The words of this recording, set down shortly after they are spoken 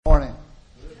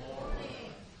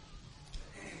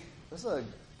It's a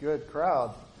good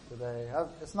crowd today.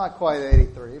 It's not quite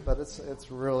 83, but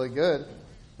it's really good.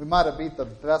 We might have beat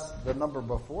the number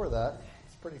before that.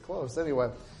 It's pretty close. Anyway,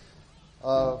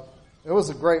 it was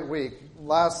a great week.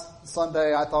 Last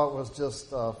Sunday I thought was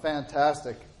just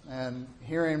fantastic, and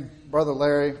hearing Brother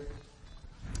Larry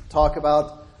talk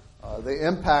about the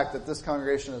impact that this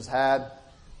congregation has had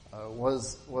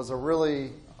was a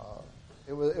really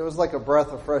it was like a breath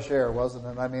of fresh air, wasn't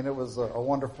it? I mean, it was a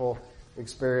wonderful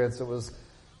experience. It was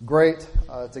great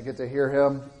to get to hear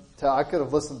him. I could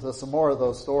have listened to some more of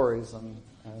those stories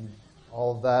and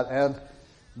all of that. And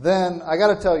then I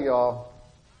got to tell y'all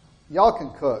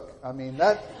can cook. I mean,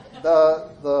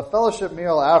 the fellowship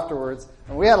meal afterwards,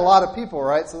 and we had a lot of people,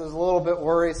 right? So there's a little bit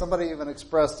worry. Somebody even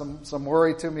expressed some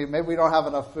worry to me. Maybe we don't have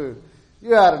enough food.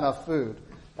 You had enough food,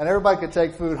 and everybody could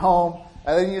take food home,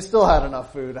 and then you still had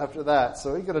enough food after that.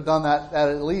 So we could have done that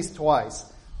at least twice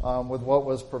with what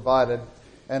was provided,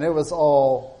 and it was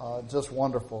all just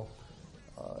wonderful.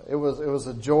 It was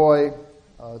a joy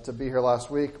to be here last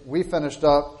week. We finished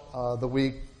up the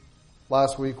week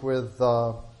last week with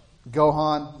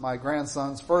Gohan, my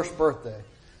grandson's first birthday.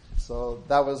 So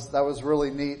that was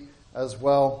really neat as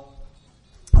well.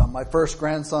 My first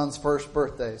grandson's first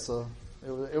birthday. So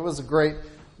it was a great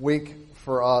week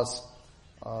for us.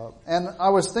 And I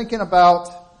was thinking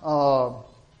about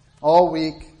all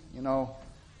week,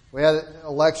 we had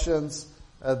elections,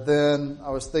 and then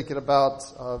I was thinking about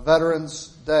Veterans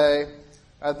Day,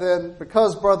 and then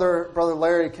because Brother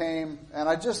Larry came, and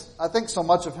I think so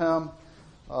much of him,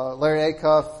 Larry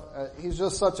Acuff, he's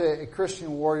just such a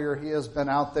Christian warrior. He has been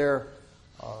out there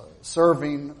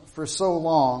serving for so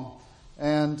long,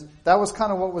 and that was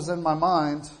kind of what was in my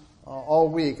mind all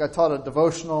week. I taught a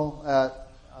devotional at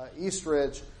East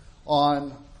Ridge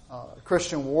on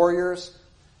Christian warriors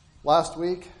last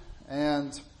week,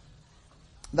 and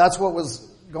that's what was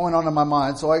going on in my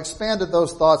mind. So I expanded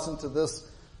those thoughts into this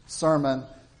sermon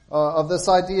of this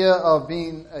idea of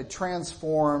being a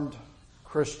transformed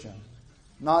Christian.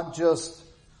 Not just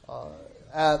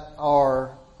at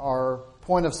our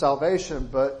point of salvation,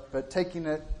 but taking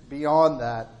it beyond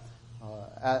that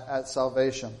at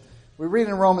salvation. We read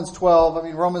in Romans 12. I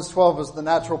mean, Romans 12 is the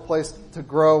natural place to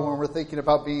grow when we're thinking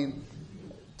about when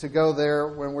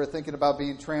we're thinking about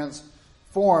being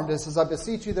transformed. It says, I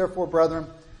beseech you, therefore, brethren,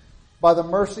 by the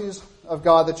mercies of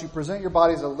God, that you present your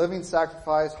bodies a living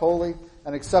sacrifice, holy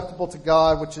and acceptable to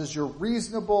God, which is your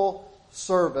reasonable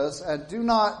service, and do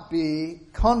not be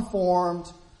conformed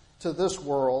to this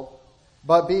world,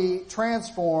 but be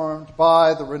transformed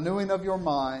by the renewing of your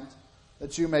mind,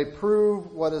 that you may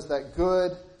prove what is that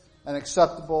good and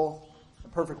acceptable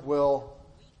and perfect will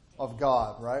of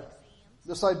God, right?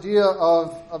 This idea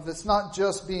of it's not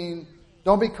just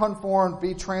don't be conformed,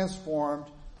 be transformed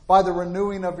by the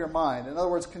renewing of your mind. In other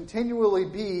words, continually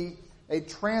be a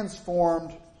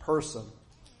transformed person.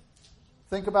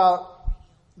 Think about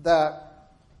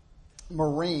that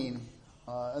Marine,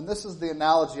 and this is the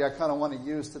analogy I kind of want to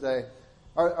use today.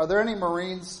 Are there any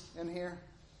Marines in here?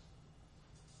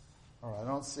 All right, I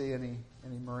don't see any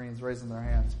Marines raising their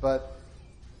hands, but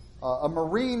a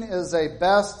Marine is a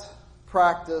best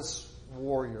practice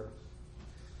warrior.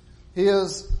 He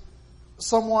is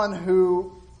someone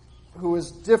who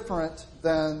is different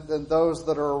than those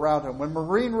that are around him. When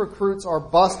Marine recruits are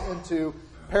bussed into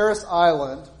Paris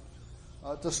Island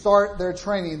to start their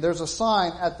training, there's a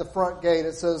sign at the front gate.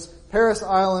 It says, Paris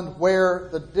Island, where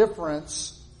the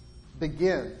difference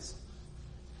begins.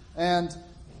 And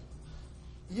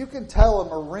you can tell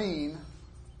a Marine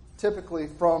typically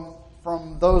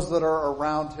from those that are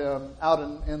around him out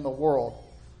in the world.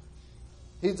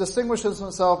 He distinguishes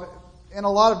himself in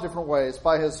a lot of different ways,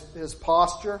 by his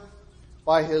posture,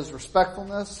 by his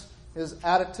respectfulness, his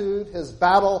attitude, his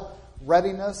battle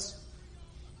readiness,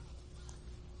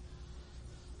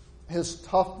 his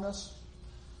toughness.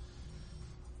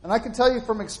 And I can tell you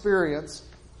from experience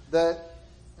that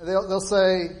they'll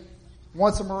say,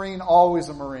 once a Marine, always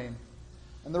a Marine.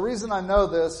 And the reason I know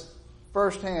this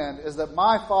firsthand is that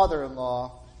my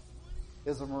father-in-law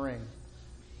is a Marine.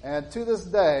 And to this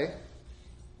day,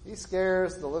 he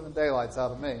scares the living daylights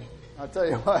out of me. I'll tell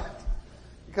you what.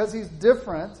 Because he's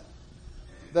different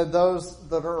than those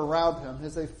that are around him.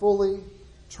 He's a fully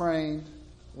trained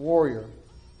warrior.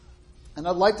 And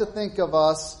I'd like to think of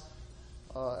us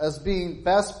as being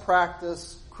best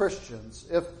practice Christians.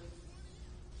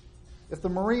 If the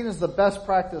Marine is the best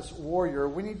practice warrior,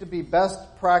 we need to be best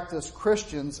practice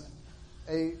Christians,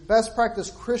 a best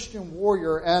practice Christian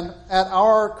warrior. And at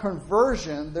our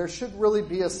conversion, there should really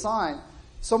be a sign.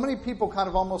 So many people kind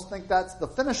of almost think that's the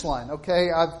finish line. Okay,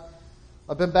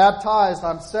 I've been baptized,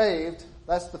 I'm saved.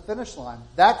 That's the finish line.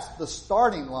 That's the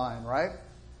starting line, right?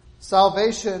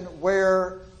 Salvation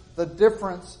where the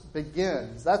difference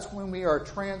begins. That's when we are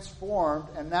transformed,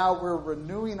 and now we're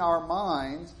renewing our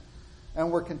minds,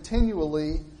 and we're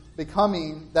continually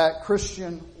becoming that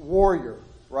Christian warrior,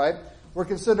 right? We're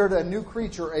considered a new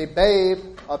creature, a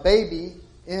baby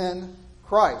in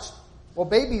Christ. Well,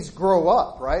 babies grow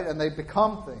up, right? And they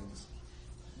become things.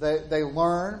 They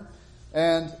learn,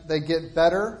 and they get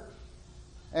better.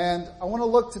 And I want to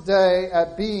look today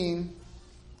at being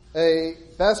a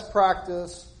best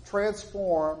practice,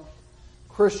 transformed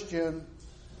Christian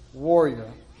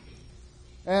warrior.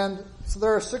 And so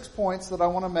there are 6 points that I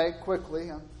want to make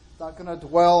quickly. I'm not going to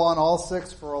dwell on all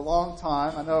 6 for a long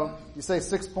time. I know you say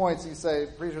 6 points, you say,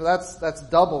 preacher, that's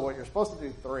double what you're supposed to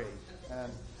do 3.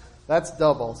 And that's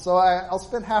double. So I'll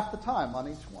spend half the time on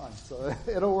each one. So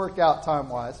it'll work out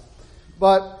time-wise.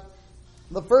 But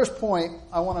the first point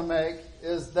I want to make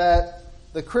is that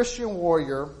the Christian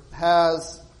warrior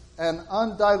has an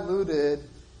undiluted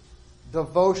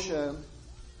devotion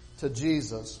to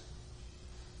Jesus.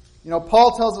 You know,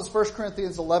 Paul tells us 1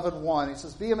 Corinthians 11:1. He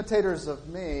says, be imitators of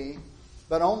me,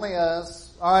 but only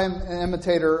as I'm an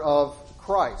imitator of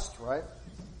Christ, right?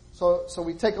 So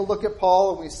we take a look at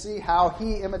Paul and we see how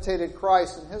he imitated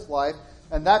Christ in his life,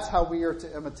 and that's how we are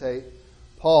to imitate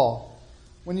Paul.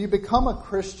 When you become a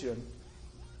Christian,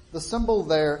 the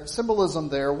symbolism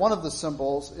there, one of the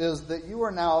symbols is that you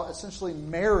are now essentially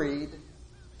married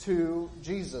to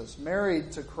Jesus,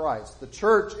 married to Christ. The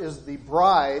church is the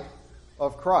bride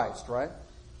of Christ, right?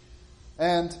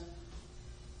 And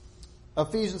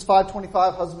Ephesians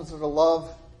 5:25, husbands are to love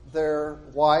their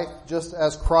wife just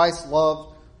as Christ loved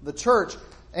the church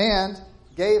and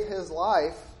gave his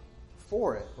life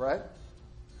for it, right?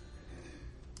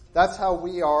 That's how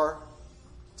we are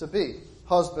to be.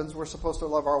 Husbands, we're supposed to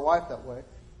love our wife that way,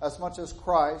 as much as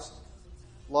Christ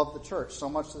loved the church, so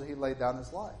much that he laid down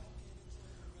his life.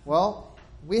 Well,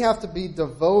 we have to be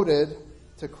devoted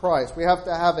to Christ. We have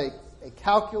to have a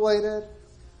calculated,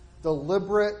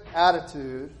 deliberate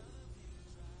attitude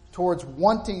towards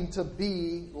wanting to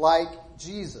be like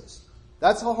Jesus.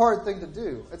 That's a hard thing to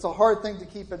do. It's a hard thing to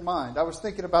keep in mind. I was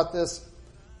thinking about this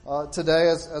today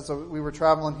as we were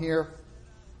traveling here.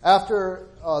 After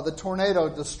the tornado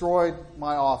destroyed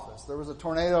my office. There was a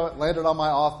tornado, it landed on my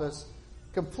office,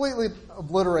 completely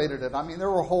obliterated it. I mean, there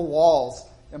were whole walls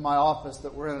in my office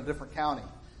that were in a different county.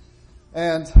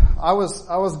 And I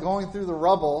was going through the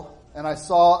rubble, and I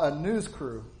saw a news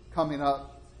crew coming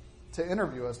up to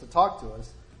interview us, to talk to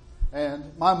us.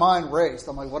 And my mind raced.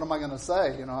 I'm like, what am I going to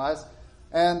say? You know,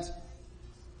 and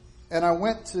I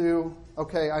went to,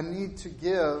 okay, I need to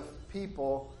give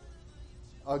people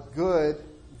a good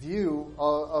view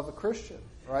of a Christian,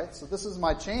 right? So this is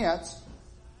my chance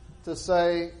to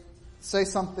say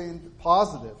something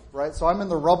positive, right? So I'm in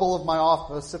the rubble of my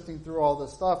office sifting through all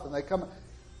this stuff, and they come,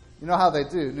 you know how they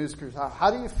do, news crews,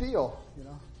 how do you feel? You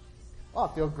know, oh,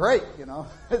 I feel great, you know.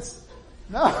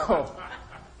 No.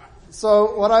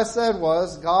 So what I said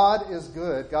was, God is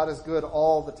good. God is good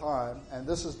all the time, and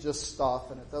this is just stuff,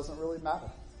 and it doesn't really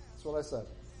matter. That's what I said.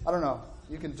 I don't know.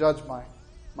 You can judge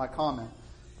my comment.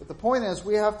 But the point is,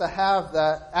 we have to have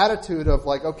that attitude of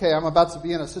like, okay, I'm about to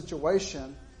be in a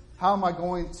situation. How am I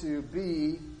going to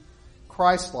be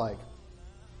Christ-like?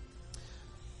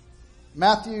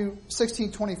 Matthew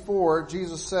 16:24,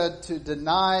 Jesus said to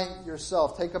deny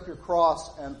yourself, take up your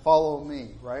cross and follow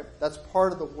me, right? That's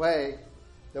part of the way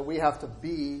that we have to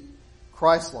be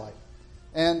Christ-like.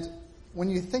 And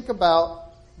when you think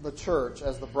about the church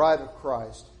as the bride of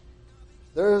Christ,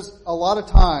 there's a lot of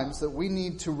times that we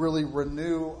need to really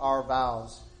renew our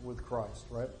vows with Christ,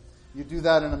 right? You do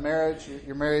that in a marriage.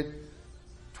 You're married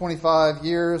 25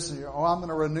 years. And I'm going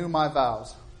to renew my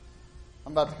vows.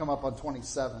 I'm about to come up on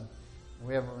 27. And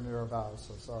we haven't renewed our vows,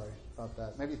 so sorry about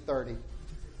that. Maybe 30.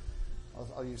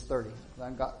 I'll use 30. I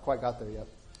haven't quite got there yet.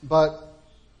 But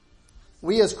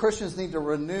we as Christians need to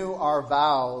renew our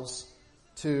vows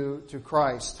to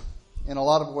Christ. In a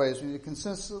lot of ways, we need to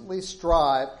consistently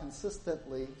strive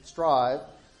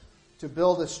to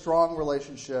build a strong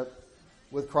relationship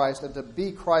with Christ and to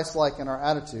be Christ-like in our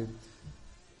attitude.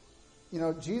 You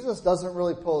know, Jesus doesn't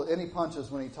really pull any punches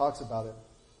when he talks about it.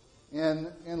 In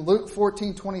Luke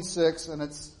 14:26, and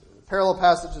it's parallel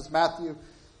passage is Matthew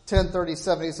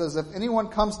 10:37, he says, if anyone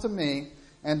comes to me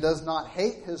and does not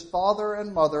hate his father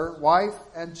and mother, wife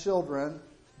and children,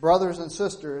 brothers and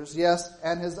sisters, yes,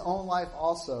 and his own life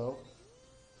also,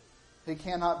 he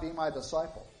cannot be my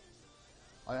disciple.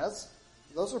 I mean,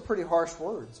 those are pretty harsh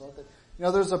words, aren't they? You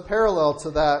know, there's a parallel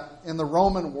to that in the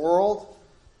Roman world.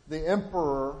 The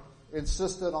emperor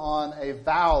insisted on a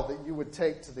vow that you would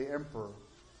take to the emperor.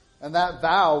 And that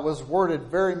vow was worded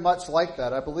very much like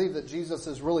that. I believe that Jesus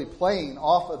is really playing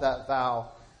off of that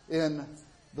vow in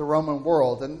the Roman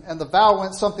world. And the vow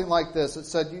went something like this. It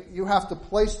said, you have to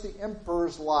place the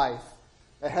emperor's life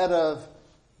ahead of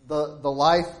the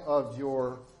life of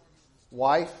your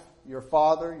wife, your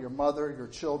father, your mother, your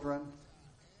children,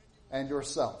 and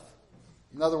yourself.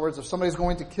 In other words, if somebody's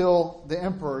going to kill the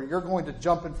emperor, you're going to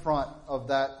jump in front of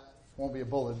that. It won't be a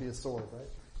bullet, it'll be a sword, right?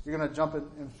 You're going to jump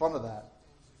in front of that.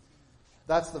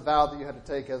 That's the vow that you had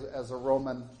to take as a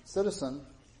Roman citizen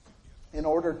in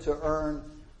order to earn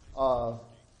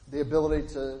the ability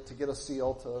to get a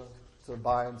seal to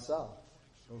buy and sell,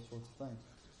 those sorts of things.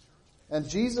 And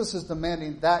Jesus is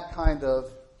demanding that kind of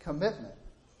commitment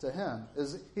to him.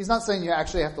 He's not saying you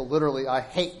actually have to literally, I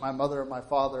hate my mother and my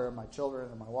father and my children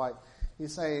and my wife.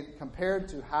 He's saying, compared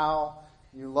to how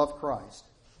you love Christ,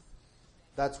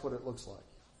 that's what it looks like.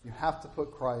 You have to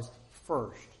put Christ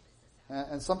first.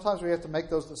 And sometimes we have to make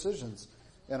those decisions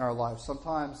in our lives.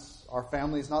 Sometimes our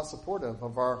family is not supportive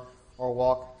of our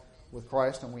walk with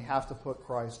Christ, and we have to put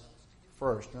Christ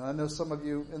first. And I know some of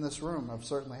you in this room have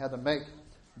certainly had to make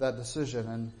that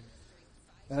decision,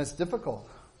 and it's difficult.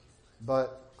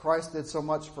 But Christ did so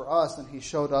much for us, and he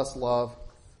showed us love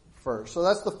first. So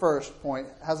that's the first point.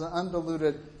 It has an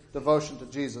undiluted devotion to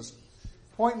Jesus.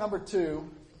 Point number 2,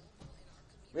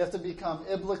 we have to become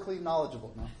biblically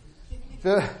knowledgeable.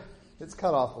 No? It's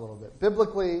cut off a little bit.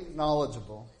 Biblically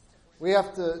knowledgeable. We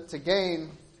have to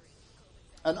gain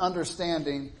an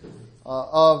understanding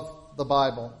of the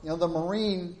Bible. You know, the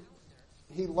Marine,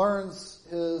 he learns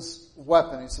his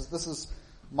weapon. He says, this is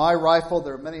my rifle.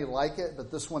 There are many like it,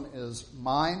 but this one is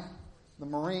mine. The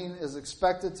Marine is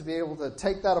expected to be able to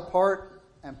take that apart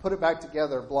and put it back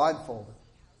together blindfolded.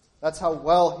 That's how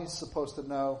well he's supposed to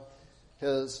know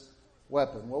his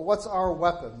weapon. Well, what's our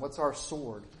weapon? What's our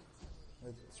sword?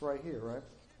 It's right here, right?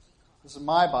 This is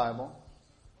my Bible.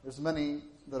 There's many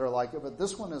that are like it, but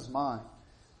this one is mine.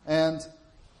 And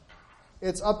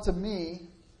it's up to me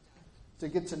to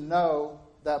get to know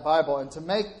that Bible and to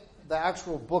make the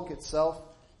actual book itself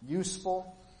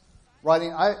useful.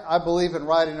 Writing, I believe in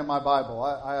writing in my Bible.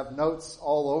 I have notes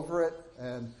all over it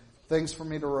and things for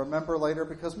me to remember later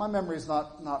because my memory is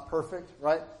not perfect,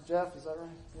 right, Jeff? Is that right?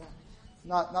 Yeah.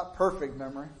 Not perfect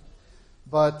memory.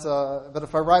 But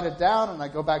if I write it down and I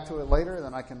go back to it later,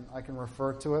 then I can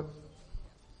refer to it.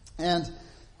 And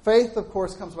faith, of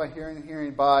course, comes by hearing, and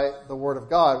hearing by the Word of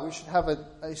God. We should have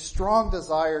a strong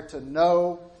desire to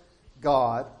know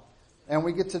God, and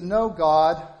we get to know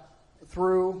God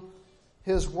through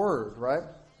His Word, right?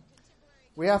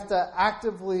 We have to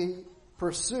actively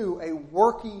pursue a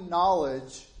working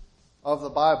knowledge of the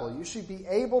Bible. You should be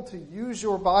able to use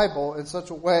your Bible in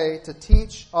such a way to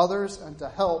teach others and to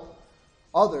help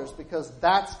others, because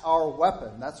that's our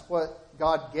weapon. That's what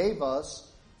God gave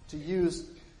us to use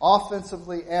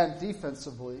offensively and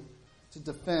defensively to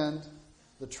defend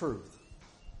the truth.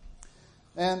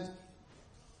 And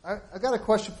I got a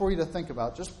question for you to think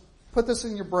about. Just put this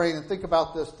in your brain and think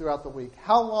about this throughout the week.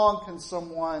 How long can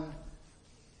someone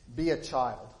be a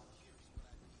child?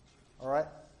 All right?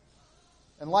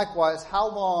 And likewise, how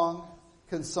long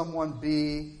can someone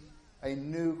be a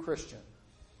new Christian?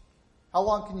 How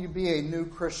long can you be a new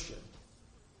Christian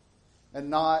and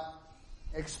not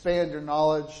expand your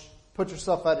knowledge, put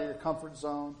yourself out of your comfort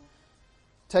zone,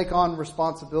 take on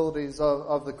responsibilities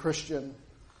of the Christian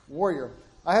warrior?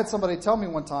 I had somebody tell me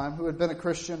one time who had been a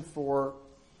Christian for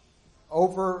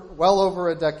well over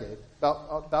a decade,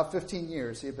 about 15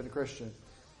 years he had been a Christian.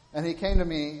 And he came to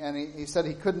me and he said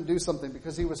he couldn't do something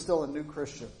because he was still a new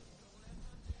Christian.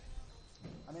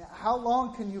 I mean, how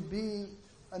long can you be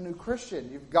a new Christian?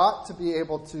 You've got to be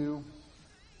able to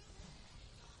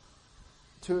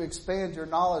expand your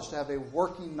knowledge, to have a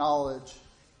working knowledge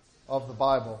of the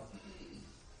Bible.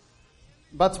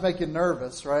 I'm about to make you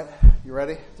nervous, right? You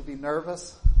ready to be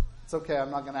nervous? It's okay,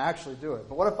 I'm not going to actually do it.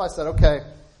 But what if I said, okay,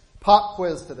 pop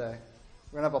quiz today.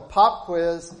 We're going to have a pop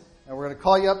quiz, and we're going to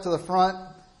call you up to the front,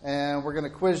 and we're going to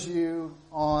quiz you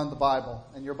on the Bible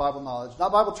and your Bible knowledge.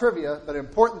 Not Bible trivia, but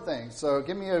important things. So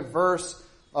give me a verse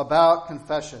about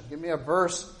confession. Give me a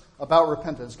verse about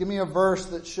repentance. Give me a verse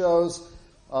that shows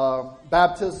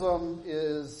baptism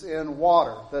is in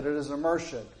water, that it is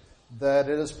immersion, that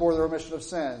it is for the remission of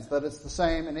sins, that it's the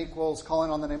same and equals calling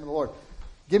on the name of the Lord.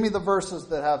 Give me the verses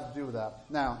that have to do with that.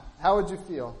 Now, how would you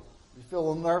feel? You feel a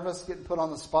little nervous getting put on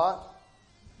the spot?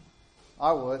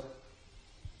 I would,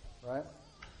 right?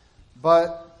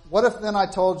 But what if then I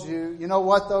told you, you know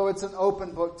what though, it's an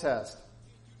open book test.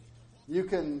 You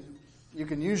can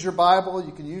use your Bible,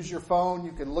 you can use your phone,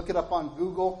 you can look it up on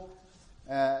Google,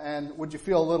 And would you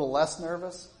feel a little less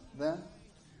nervous then?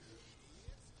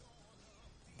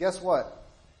 Guess what?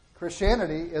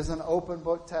 Christianity is an open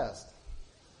book test.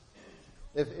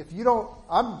 If you don't,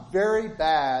 I'm very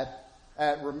bad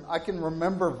at, I can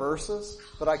remember verses,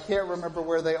 but I can't remember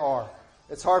where they are.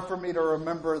 It's hard for me to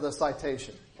remember the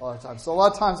citation a lot of times. So a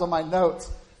lot of times on my notes,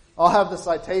 I'll have the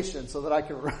citation so that I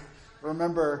can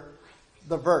remember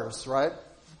the verse, right?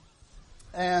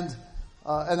 And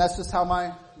that's just how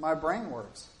my brain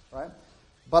works, right?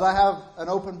 But I have an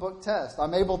open book test.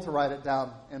 I'm able to write it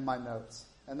down in my notes.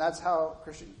 And that's how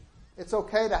it's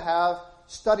okay to have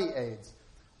study aids.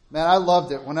 Man, I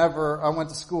loved it whenever I went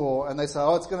to school and they said,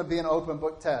 oh, it's going to be an open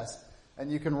book test. And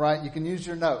you can use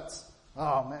your notes.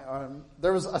 Oh man,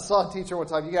 I saw a teacher one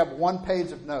time, you have 1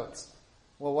 page of notes.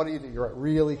 Well, what do? You write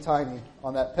really tiny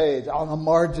on that page. On the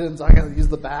margins, I got to use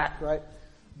the back, right?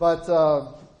 But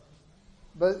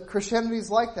Christianity's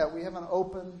like that. We have an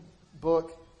open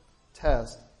book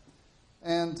test.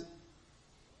 And,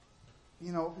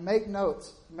 make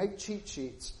notes, make cheat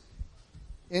sheets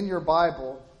in your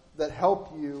Bible that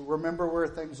help you remember where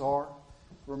things are,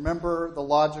 remember the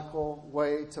logical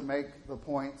way to make the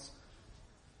points,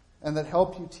 and that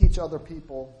help you teach other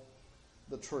people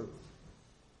the truth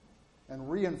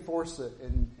and reinforce it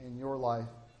in your life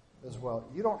as well.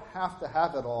 You don't have to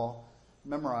have it all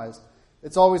memorized.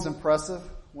 It's always impressive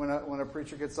when a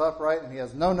preacher gets up, right, and he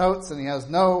has no notes and he has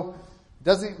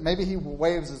maybe he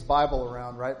waves his Bible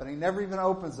around, right, but he never even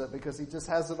opens it because he just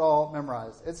has it all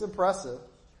memorized. It's impressive,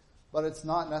 but it's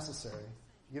not necessary.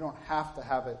 You don't have to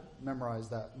have it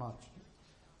memorized that much.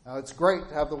 Now, it's great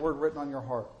to have the word written on your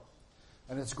heart,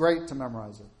 and it's great to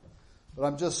memorize it. But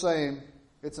I'm just saying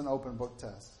it's an open book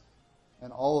test,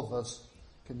 and all of us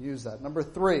can use that. Number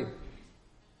 3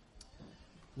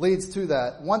 leads to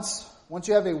that. Once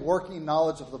you have a working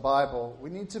knowledge of the Bible, we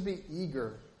need to be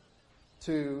eager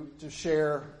to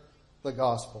share the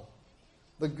gospel,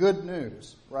 the good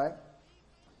news, right?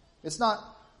 It's not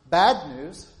bad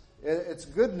news. It's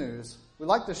good news. We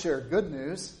like to share good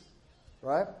news,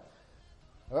 right?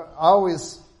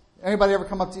 Anybody ever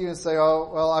come up to you and say,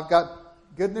 oh, well, I've got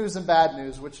good news and bad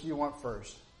news. Which do you want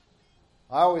first?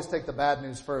 I always take the bad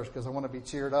news first because I want to be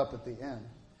cheered up at the end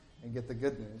and get the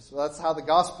good news. So that's how the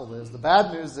gospel is. The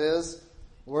bad news is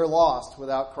we're lost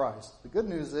without Christ. The good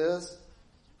news is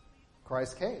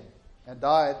Christ came and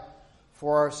died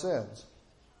for our sins.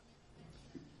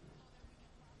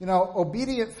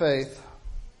 Obedient faith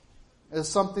is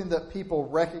something that people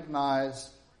recognize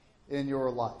in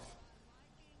your life.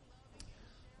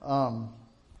 I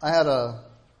had a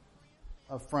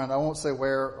friend, I won't say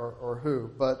where or who,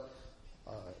 but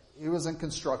he was in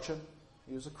construction.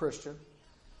 He was a Christian.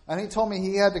 And he told me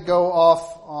he had to go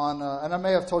off on, and I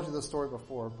may have told you this story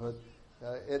before, but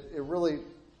it really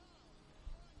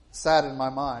sat in my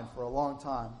mind for a long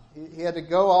time. He had to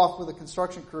go off with a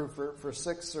construction crew for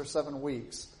 6 or 7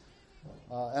 weeks.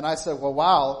 And I said, well,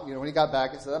 wow, when he got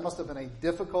back, he said, that must have been a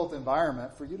difficult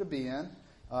environment for you to be in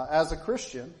as a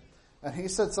Christian. And he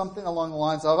said something along the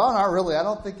lines of, oh, not really. I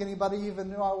don't think anybody even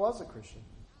knew I was a Christian.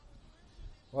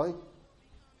 Well, he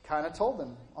kind of told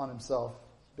him on himself.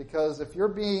 Because if you're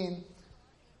being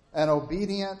an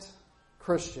obedient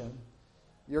Christian,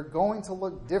 you're going to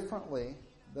look differently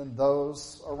than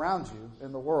those around you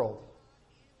in the world.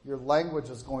 Your language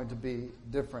is going to be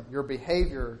different. Your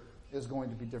behavior is going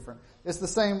to be different. It's the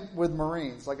same with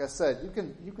Marines. Like I said,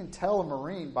 you can tell a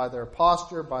Marine by their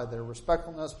posture, by their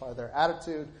respectfulness, by their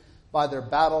attitude, by their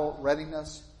battle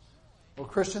readiness. Well,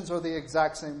 Christians are the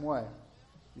exact same way.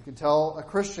 You can tell a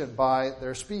Christian by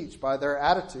their speech, by their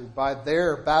attitude, by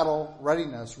their battle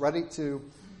readiness, ready to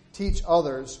teach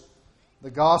others the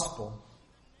gospel.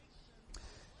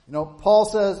 Paul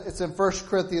says it's in 1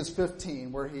 Corinthians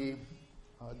 15 where he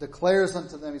declares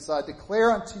unto them, he said, I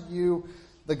declare unto you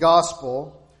the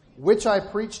gospel, which I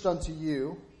preached unto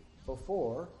you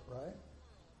before, right?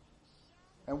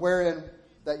 And wherein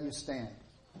that you stand.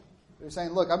 You're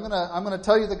saying, look, I'm going to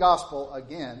tell you the gospel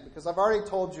again because I've already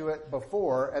told you it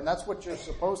before, and that's what you're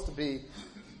supposed to be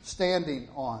standing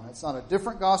on. It's not a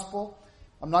different gospel.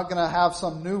 I'm not going to have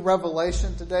some new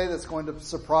revelation today that's going to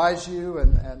surprise you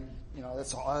and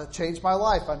that's changed my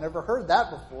life. I never heard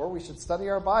that before. We should study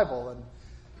our Bible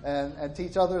and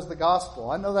teach others the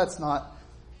gospel. I know that's not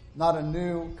a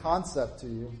new concept to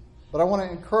you, but I want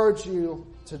to encourage you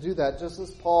to do that just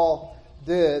as Paul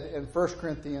did in 1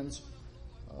 Corinthians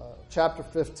chapter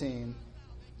 15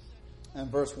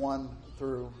 and verse 1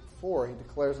 through 4. He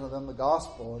declares unto them the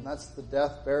gospel, and that's the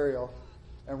death, burial,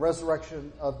 and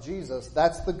resurrection of Jesus.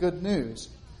 That's the good news.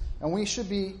 And we should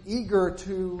be eager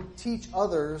to teach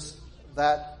others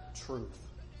that truth.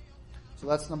 So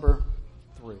that's number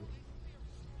 3.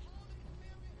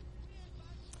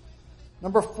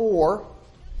 Number 4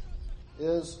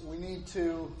 is we need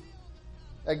to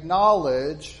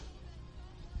acknowledge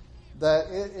that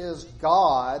it is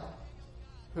God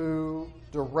who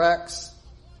directs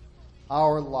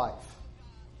our life.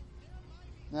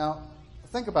 Now,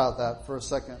 think about that for a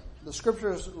second. The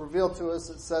scriptures reveal to us,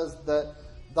 it says that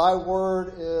thy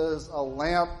word is a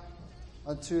lamp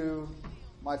unto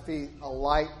my feet, a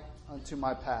light unto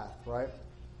my path, right?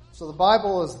 So the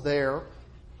Bible is there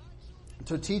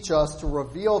to teach us, to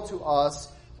reveal to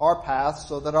us our path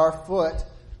so that our foot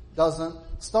doesn't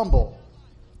stumble,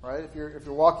 right? If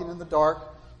you're walking in the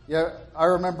dark, yeah, I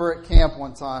remember at camp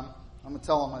one time, I'm going to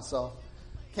tell on myself.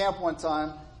 Camp one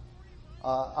time,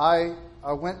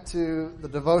 I went to the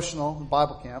devotional,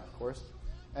 Bible camp, of course,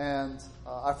 and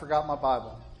I forgot my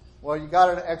Bible. Well, you got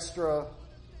an extra,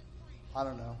 I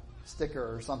don't know,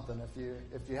 sticker or something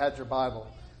if you had your Bible.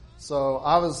 So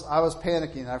I was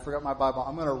panicking. I forgot my Bible.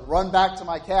 I'm going to run back to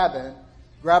my cabin,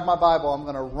 grab my Bible. I'm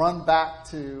going to run back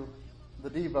to the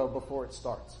Devo before it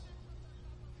starts.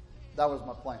 That was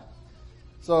my plan.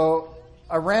 So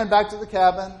I ran back to the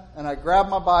cabin and I grabbed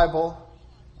my Bible.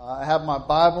 I have my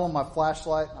Bible, my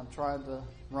flashlight, and I'm trying to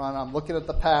run. I'm looking at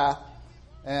the path,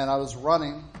 and I was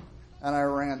running, and I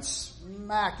ran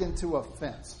smack into a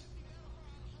fence.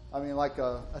 I mean, like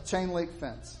a chain link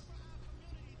fence.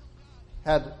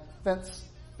 Had fence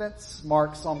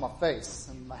marks on my face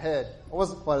and my head. I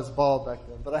wasn't quite as bald back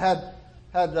then, but I had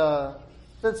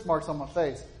fence marks on my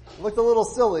face. It looked a little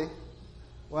silly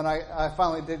when I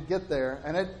finally did get there,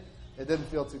 and it didn't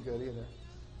feel too good either.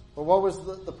 But what was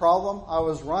the problem? I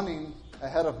was running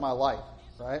ahead of my light,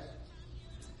 right?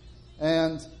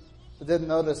 And I didn't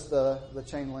notice the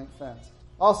chain link fence.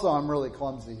 Also, I'm really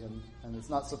clumsy, and it's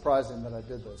not surprising that I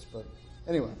did this. But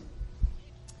anyway,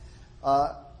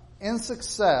 in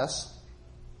success,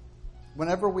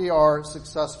 whenever we are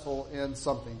successful in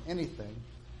something, anything,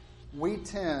 we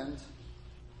tend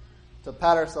to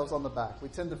pat ourselves on the back. We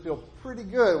tend to feel pretty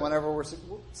good whenever we're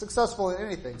successful in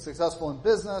anything. Successful in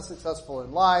business, successful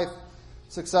in life,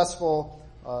 successful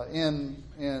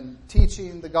in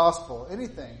teaching the gospel,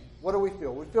 anything. What do we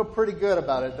feel? We feel pretty good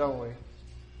about it, don't we?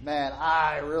 Man,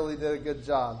 I really did a good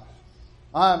job.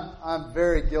 I'm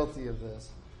very guilty of this.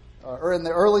 Or in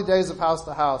the early days of House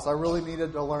to House, I really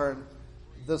needed to learn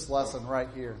this lesson right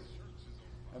here.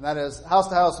 And that is, House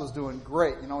to House was doing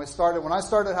great. You know, when I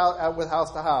started with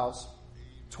House to House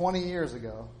 20 years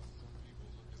ago,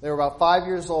 they were about 5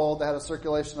 years old. They had a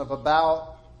circulation of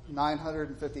about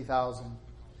 950,000.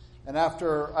 And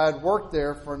after I had worked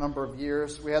there for a number of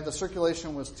years, the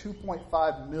circulation was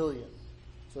 2.5 million.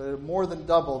 So it had more than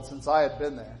doubled since I had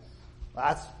been there.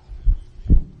 That's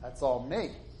all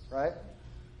me, right?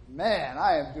 Man,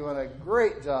 I am doing a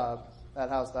great job at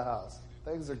House to House.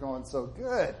 Things are going so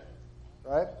good.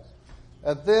 Right?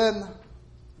 And then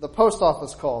the post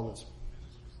office called us,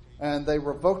 and they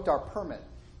revoked our permit,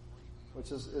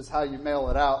 which is how you mail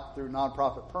it out through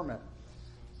nonprofit permit.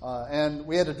 And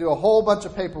we had to do a whole bunch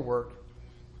of paperwork,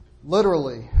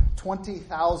 literally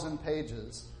 20,000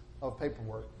 pages of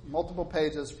paperwork, multiple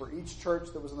pages for each church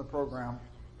that was in the program.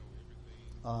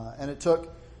 And it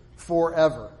took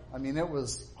forever. I mean, it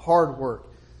was hard work.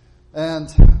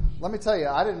 And let me tell you,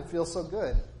 I didn't feel so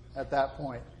good at that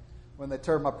point, when they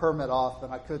turned my permit off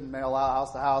and I couldn't mail out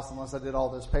House to House unless I did all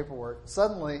this paperwork.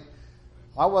 Suddenly,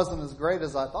 I wasn't as great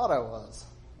as I thought I was.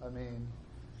 I mean,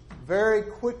 very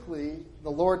quickly,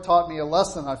 the Lord taught me a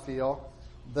lesson, I feel,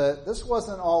 that this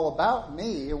wasn't all about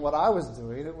me and what I was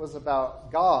doing. It was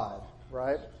about God,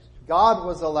 right? God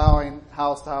was allowing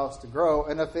House to House to grow.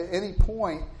 And if at any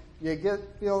point you get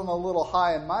feeling a little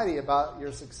high and mighty about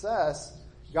your success,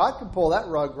 God can pull that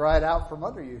rug right out from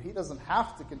under you. He doesn't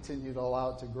have to continue to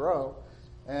allow it to grow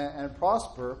and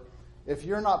prosper if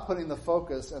you're not putting the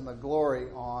focus and the glory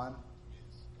on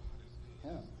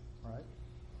Him, right?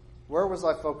 Where was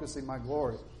I focusing my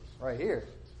glory? Right here.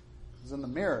 It was in the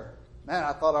mirror. Man,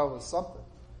 I thought I was something.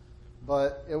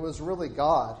 But it was really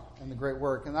God and the great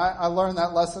work. And I learned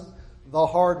that lesson the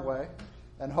hard way.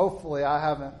 And hopefully I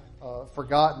haven't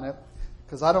forgotten it,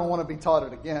 because I don't want to be taught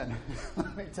it again.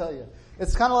 Let me tell you.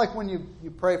 It's kind of like when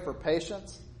you pray for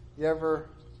patience. You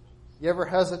ever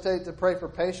hesitate to pray for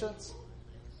patience?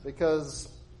 Because,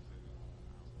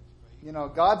 you know,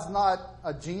 God's not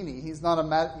a genie. He's not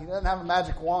He doesn't have a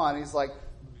magic wand. He's like,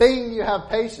 bing, you have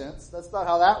patience. That's not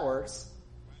how that works.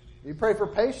 If you pray for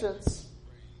patience,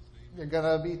 you're going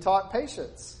to be taught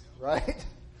patience, right?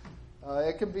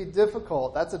 It can be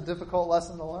difficult. That's a difficult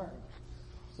lesson to learn.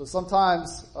 So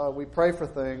sometimes we pray for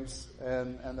things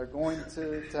and they're going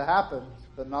to happen,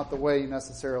 but not the way you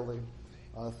necessarily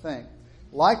think.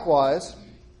 Likewise,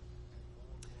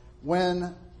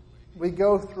 when we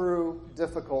go through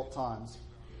difficult times,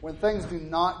 when things do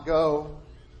not go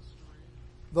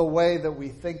the way that we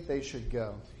think they should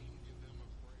go,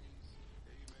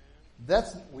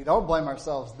 we don't blame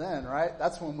ourselves then, right?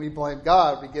 That's when we blame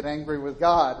God. We get angry with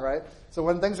God, right? So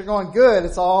when things are going good,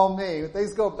 it's all me. When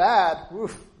things go bad,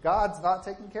 God's not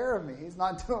taking care of me. He's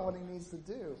not doing what he needs to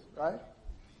do, right?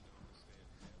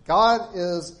 God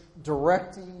is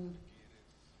directing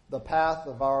the path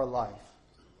of our life.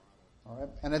 All right?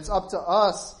 And it's up to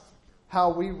us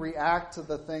how we react to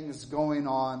the things going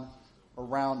on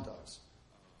around us.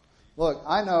 Look,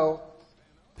 I know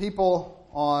people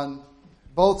on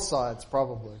both sides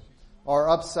probably are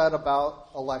upset about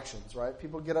elections, right?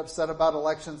 People get upset about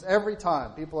elections every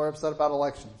time. People are upset about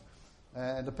elections.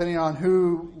 And depending on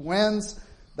who wins,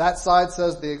 that side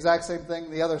says the exact same thing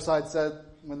the other side said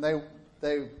when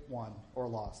they won or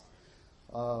lost.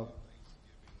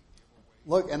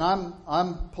 Look, and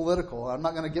I'm political. I'm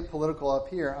not going to get political up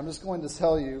here. I'm just going to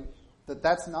tell you that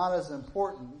that's not as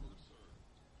important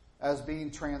as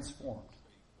being transformed.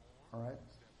 All right?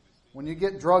 When you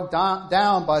get drugged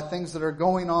down by things that are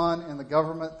going on in the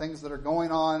government, things that are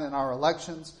going on in our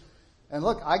elections, and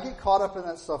look, I get caught up in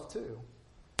that stuff too.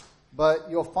 But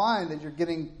you'll find that you're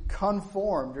getting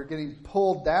conformed, you're getting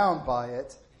pulled down by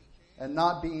it, and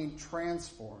not being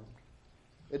transformed.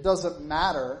 It doesn't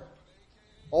matter,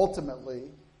 ultimately,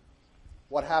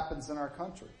 what happens in our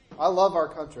country. I love our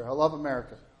country. I love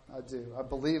America. I do. I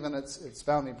believe in its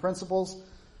founding principles.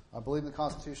 I believe in the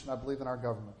Constitution. I believe in our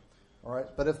government. All right?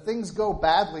 But if things go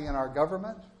badly in our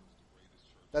government,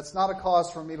 that's not a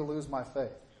cause for me to lose my faith.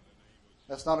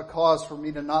 That's not a cause for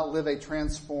me to not live a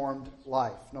transformed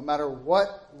life, no matter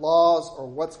what laws or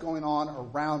what's going on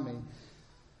around me.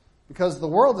 Because the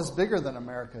world is bigger than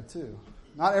America, too.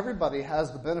 Not everybody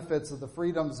has the benefits of the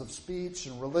freedoms of speech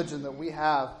and religion that we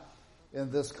have in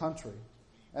this country.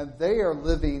 And they are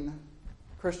living,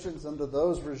 Christians under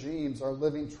those regimes are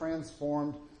living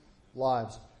transformed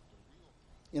lives.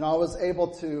 You know, I was able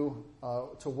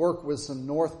to work with some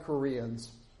North Koreans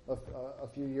a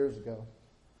few years ago.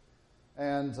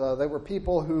 And they were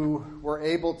people who were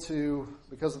able to,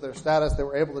 because of their status, they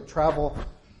were able to travel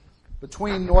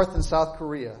between North and South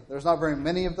Korea. There's not very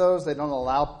many of those. They don't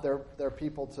allow their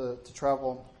people to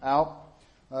travel out.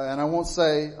 And I won't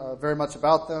say very much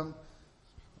about them.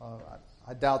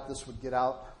 I doubt this would get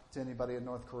out to anybody in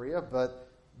North Korea, but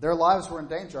their lives were in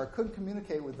danger. I couldn't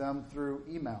communicate with them through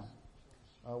email.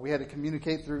 We had to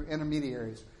communicate through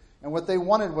intermediaries. And what they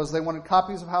wanted was they wanted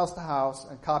copies of House to House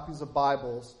and copies of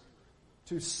Bibles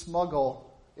to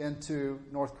smuggle into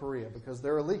North Korea because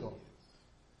they're illegal.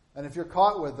 And if you're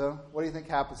caught with them, what do you think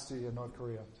happens to you in North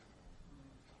Korea?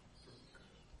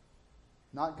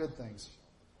 Not good things.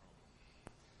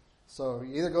 So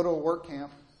you either go to a work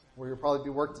camp where you'll probably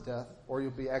be worked to death or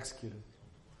you'll be executed.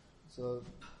 So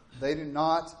they do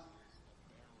not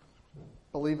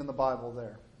believe in the Bible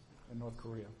there in North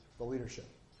Korea, the leadership.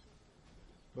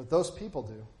 But those people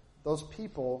do. Those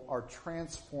people are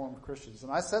transformed Christians.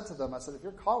 And I said to them, I said, if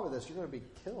you're caught with this, you're going to be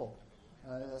killed.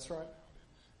 That's right.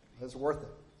 It's worth it.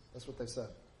 That's what they said.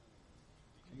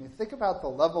 I mean, think about the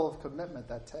level of commitment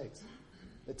that takes.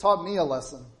 It taught me a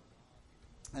lesson,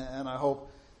 and I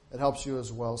hope it helps you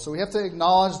as well. So we have to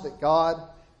acknowledge that God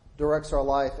directs our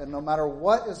life, and no matter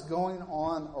what is going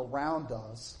on around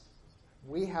us,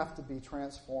 we have to be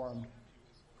transformed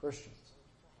Christians.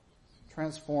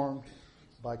 Transformed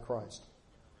by Christ.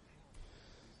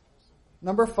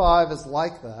 Number 5 is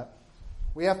like that.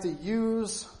 We have to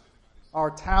use our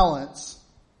talents,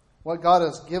 what God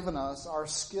has given us, our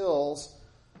skills,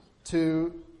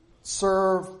 to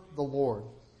serve the Lord.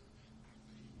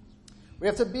 We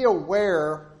have to be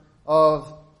aware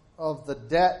of the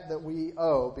debt that we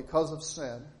owe because of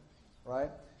sin,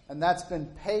 right? And that's been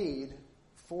paid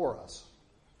for us.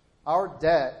 Our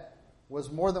debt was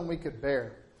more than we could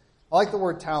bear. I like the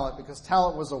word talent because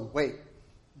talent was a weight.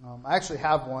 I actually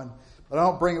have one, but I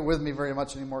don't bring it with me very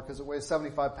much anymore because it weighs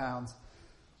 75 pounds.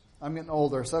 I'm getting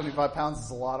older. 75 pounds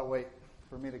is a lot of weight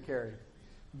for me to carry.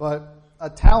 But a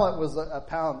talent was a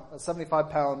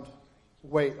 75-pound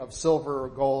weight of silver or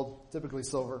gold, typically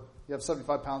silver. You have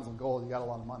 75 pounds of gold, you got a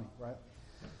lot of money, right?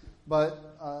 But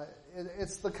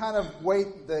it's the kind of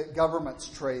weight that governments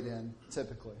trade in,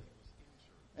 typically.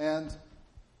 And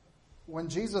when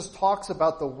Jesus talks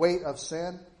about the weight of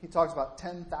sin, he talks about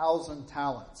 10,000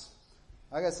 talents.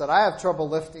 Like I said, I have trouble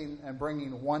lifting and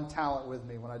bringing one talent with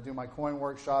me when I do my coin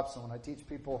workshops and when I teach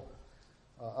people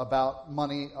about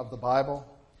money of the Bible.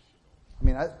 I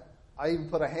mean, I even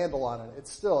put a handle on it.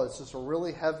 It's just a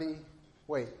really heavy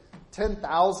weight.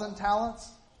 10,000 talents?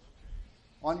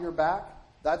 on your back,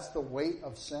 that's the weight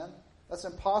of sin. That's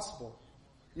impossible.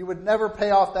 You would never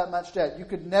pay off that much debt. You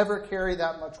could never carry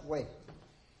that much weight.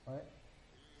 Right?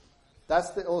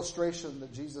 That's the illustration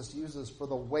that Jesus uses for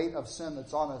the weight of sin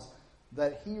that's on us,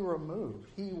 that he removed.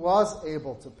 He was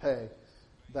able to pay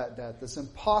that debt. This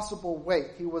impossible weight,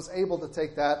 he was able to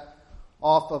take that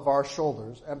off of our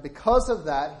shoulders. And because of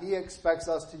that, he expects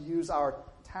us to use our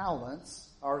talents,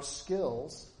 our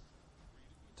skills,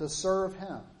 to serve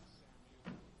him.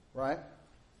 Right?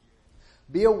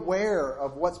 Be aware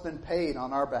of what's been paid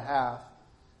on our behalf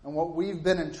and what we've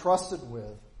been entrusted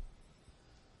with.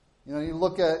 You know, you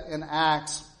look at in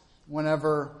Acts,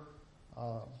 whenever,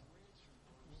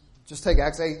 just take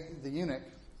Acts 8, the eunuch,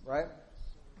 right?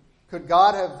 Could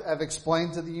God have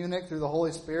explained to the eunuch through the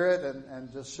Holy Spirit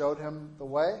and just showed him the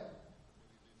way?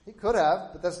 He could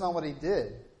have, but that's not what he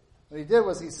did. What he did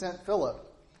was he sent Philip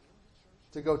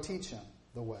to go teach him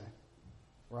the way,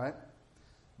 right?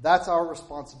 That's our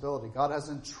responsibility. God has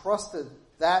entrusted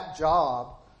that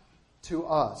job to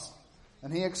us,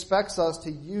 and he expects us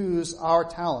to use our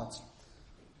talents.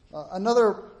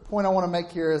 Another point I want to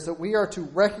make here is that we are to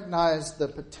recognize the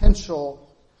potential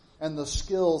and the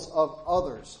skills of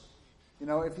others. You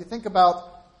know, if you think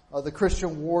about the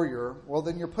Christian warrior, well,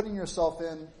 then you're putting yourself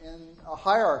in a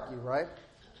hierarchy, right?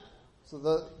 So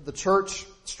the church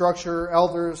structure,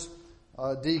 elders,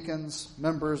 deacons,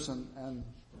 members, and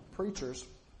preachers,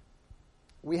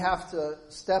 we have to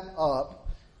step up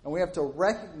and we have to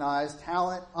recognize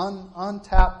talent,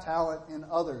 untapped talent in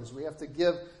others. We have to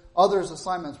give others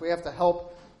assignments. We have to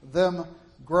help them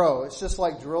grow. It's just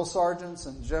like drill sergeants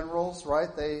and generals, right?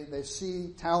 They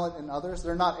see talent in others.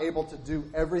 They're not able to do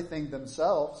everything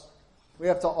themselves. We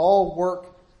have to all work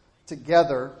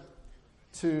together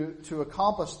to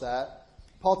accomplish that.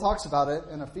 Paul talks about it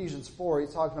in Ephesians 4.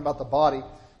 He's talking about the body.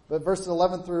 But verses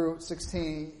 11 through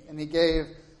 16, and he gave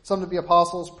some to be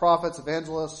apostles, prophets,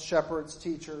 evangelists, shepherds,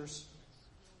 teachers,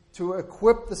 to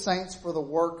equip the saints for the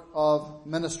work of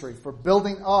ministry, for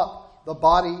building up the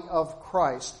body of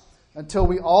Christ, until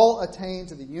we all attain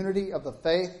to the unity of the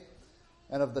faith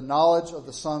and of the knowledge of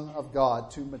the Son of God,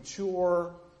 to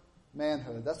mature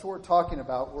manhood. That's what we're talking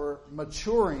about. We're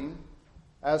maturing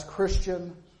as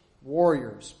Christian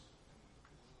warriors,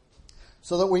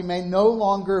 so that we may no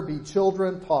longer be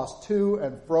children tossed to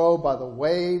and fro by the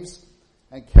waves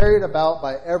and carried about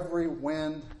by every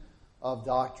wind of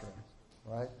doctrine.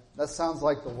 Right? That sounds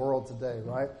like the world today,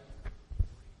 right?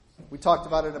 We talked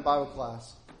about it in Bible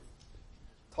class.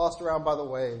 Tossed around by the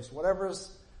waves.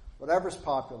 Whatever's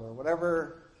popular,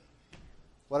 whatever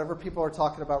people are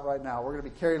talking about right now, we're going to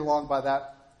be carried along by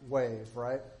that wave,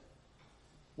 right?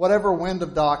 Whatever wind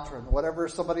of doctrine, whatever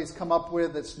somebody's come up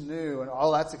with that's new, and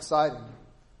oh, that's exciting.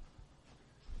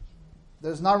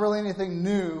 There's not really anything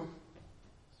new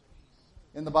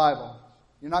in the Bible.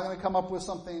 You're not going to come up with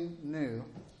something new.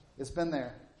 It's been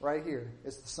there, right here.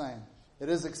 It's the same. It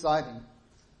is exciting,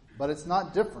 but it's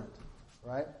not different,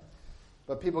 right?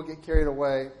 But people get carried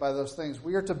away by those things.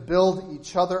 We are to build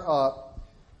each other up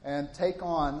and take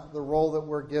on the role that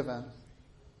we're given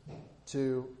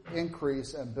to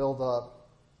increase and build up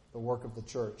the work of the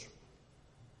church.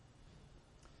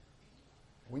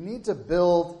 We need to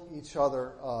build each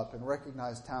other up and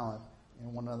recognize talent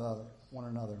in one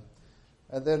another.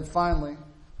 And then finally,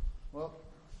 well,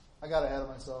 I got ahead of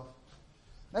myself.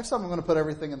 Next time I'm going to put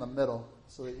everything in the middle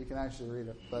so that you can actually read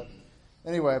it. But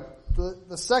anyway,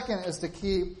 the second is to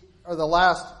keep, or the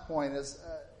last point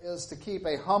is to keep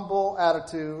a humble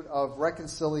attitude of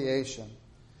reconciliation.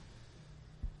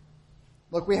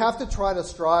 Look, we have to try to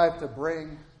strive to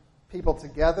bring people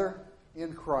together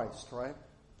in Christ, right?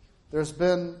 There's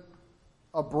been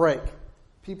a break.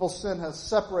 People's sin has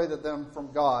separated them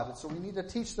from God. And so we need to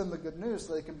teach them the good news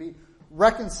so they can be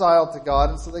reconciled to God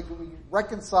and so they can be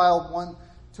reconciled one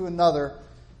to another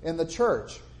in the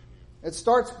church. It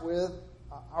starts with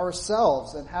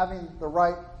ourselves and having the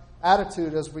right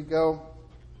attitude as we go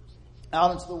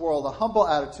out into the world. A humble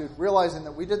attitude, realizing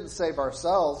that we didn't save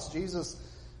ourselves. Jesus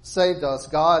saved us.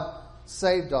 God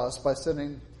saved us by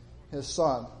sending His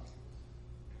Son.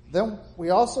 Then we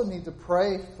also need to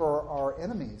pray for our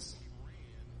enemies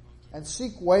and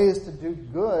seek ways to do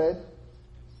good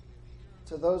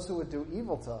to those who would do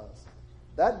evil to us.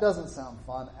 That doesn't sound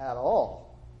fun at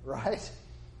all, right?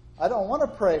 I don't want to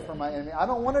pray for my enemy. I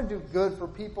don't want to do good for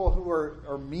people who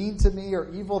are mean to me or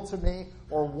evil to me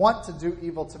or want to do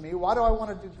evil to me. Why do I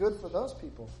want to do good for those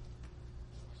people?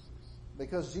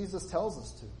 Because Jesus tells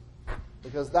us to.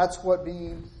 Because that's what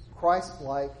being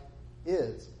Christ-like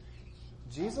is.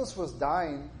 Jesus was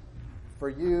dying for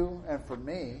you and for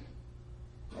me.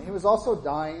 And He was also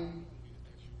dying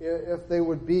if they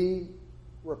would be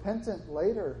repentant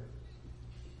later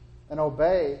and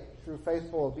obey through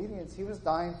faithful obedience, he was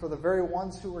dying for the very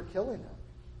ones who were killing him,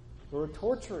 who were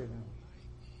torturing him.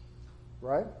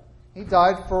 Right? He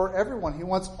died for everyone. He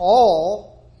wants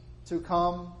all to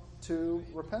come to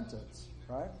repentance.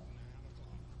 Right?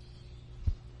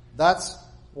 That's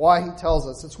why he tells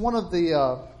us. It's one of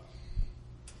the,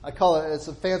 I call it, it's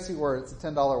a fancy word, it's a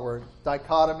 $10 word,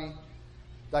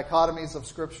 dichotomies of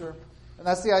Scripture. And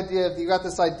that's the idea of, you got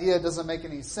this idea, it doesn't make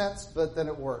any sense, but then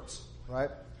it works, right?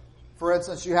 For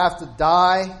instance, you have to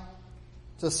die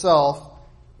to self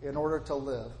in order to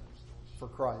live for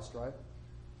Christ, right?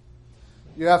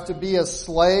 You have to be a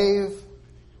slave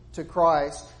to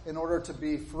Christ in order to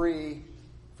be free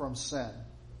from sin.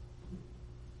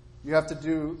 You have to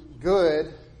do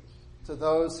good to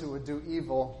those who would do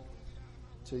evil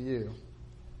to you.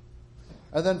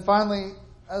 And then finally,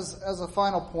 as a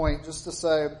final point, just to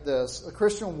say this, a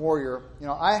Christian warrior,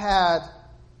 I had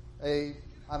a,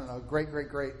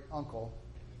 great uncle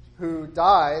who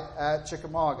died at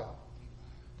Chickamauga.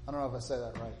 I don't know if I say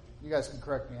that right. You guys can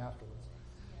correct me afterwards.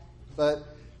 But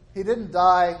he didn't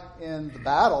die in the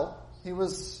battle. He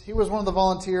was one of the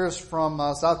volunteers from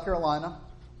South Carolina.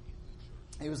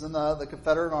 He was in the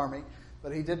Confederate Army,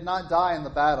 but he did not die in the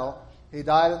battle. He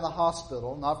died in the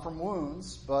hospital, not from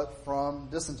wounds, but from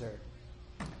dysentery.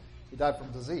 He died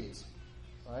from disease,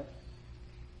 right?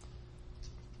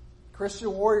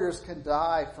 Christian warriors can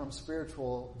die from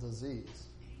spiritual disease.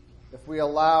 If we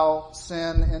allow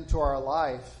sin into our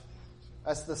life,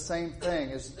 that's the same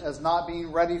thing as not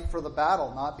being ready for the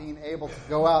battle, not being able to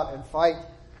go out and fight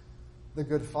the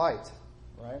good fight,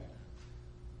 right?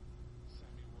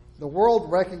 The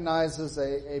world recognizes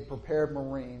a prepared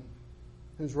Marine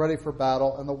who's ready for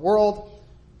battle, and the world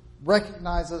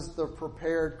recognizes the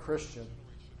prepared Christian.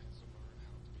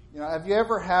 Have you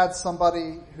ever had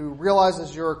somebody who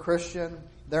realizes you're a Christian,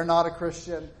 they're not a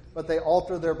Christian, but they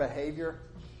alter their behavior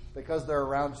because they're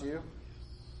around you?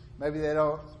 Maybe they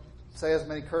don't say as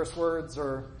many curse words,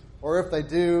 or if they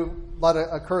do, let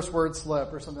a curse word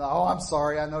slip or something. Oh, I'm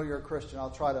sorry, I know you're a Christian. I'll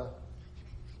try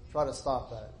to stop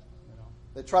that.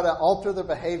 They try to alter their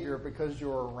behavior because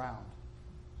you're around.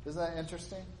 Isn't that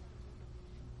interesting?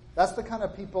 That's the kind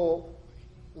of people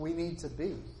we need to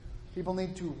be. People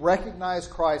need to recognize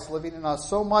Christ living in us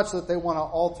so much that they want to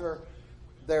alter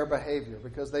their behavior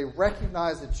because they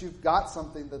recognize that you've got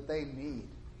something that they need.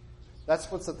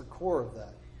 That's what's at the core of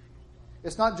that.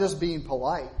 It's not just being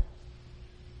polite.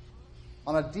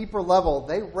 On a deeper level,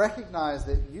 they recognize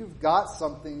that you've got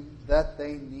something that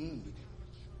they need,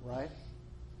 right?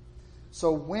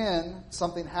 So when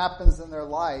something happens in their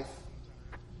life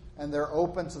and they're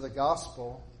open to the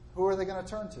gospel, who are they going to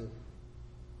turn to?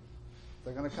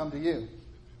 They're going to come to you.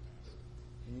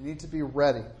 You need to be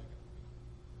ready.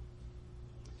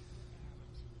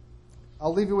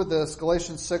 I'll leave you with this,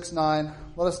 Galatians 6:9.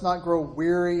 Let us not grow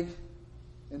weary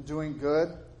in doing good,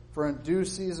 for in due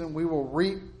season we will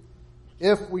reap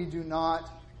if we do not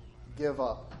give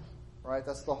up. Right?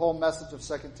 That's the whole message of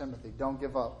 2 Timothy. Don't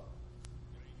give up.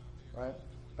 Right?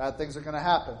 Bad things are going to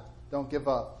happen. Don't give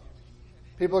up.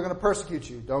 People are going to persecute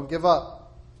you. Don't give up.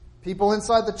 People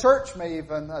inside the church may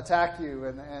even attack you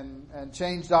and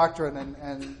change doctrine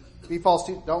and be false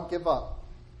to you. Don't give up.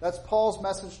 That's Paul's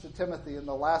message to Timothy in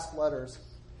the last letters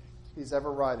he's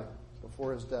ever writing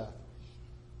before his death.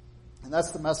 And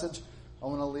that's the message I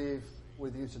want to leave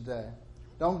with you today.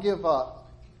 Don't give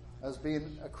up as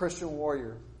being a Christian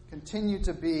warrior. Continue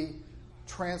to be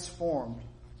transformed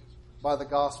by the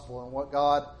gospel and what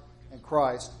God and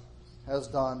Christ has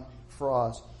done for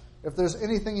us. If there's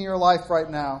anything in your life right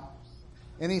now,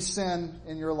 any sin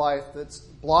in your life that's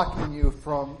blocking you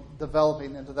from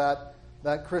developing into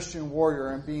that Christian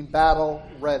warrior and being battle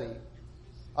ready,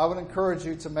 I would encourage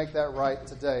you to make that right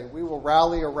today. We will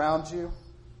rally around you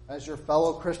as your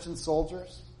fellow Christian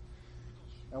soldiers,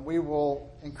 and we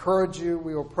will encourage you.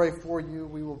 We will pray for you.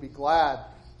 We will be glad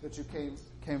that you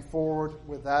came forward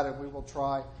with that, and we will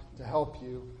try to help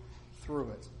you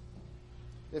through it.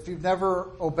 If you've never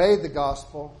obeyed the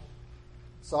gospel,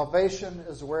 salvation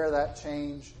is where that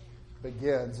change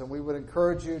begins. And we would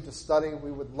encourage you to study.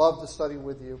 We would love to study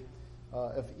with you.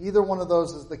 If either one of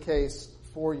those is the case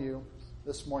for you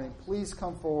this morning, please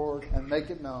come forward and make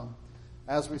it known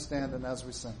as we stand and as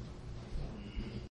we sing.